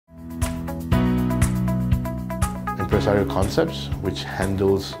Impressario Concepts, which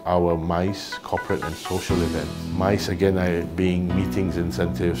handles our MICE corporate and social events. MICE again being meetings,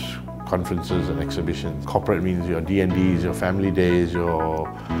 incentives, conferences and exhibitions. Corporate means your D&Ds, your family days,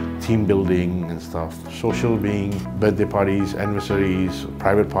 your team building and stuff. Social being birthday parties, anniversaries,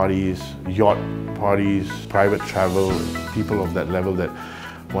 private parties, yacht parties, private travel, people of that level that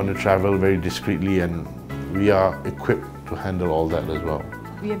want to travel very discreetly, and we are equipped to handle all that as well.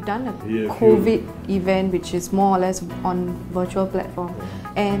 We have done a COVID event which is more or less on virtual platform,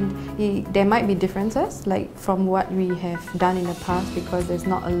 and there might be differences like from what we have done in the past because there's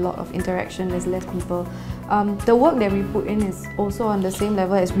not a lot of interaction, there's less people. The work that we put in is also on the same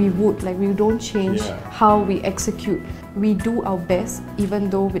level as we would, like we don't change how we execute. We do our best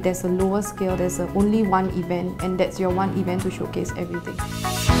even though there's a lower scale, there's only one event and that's your one event to showcase everything.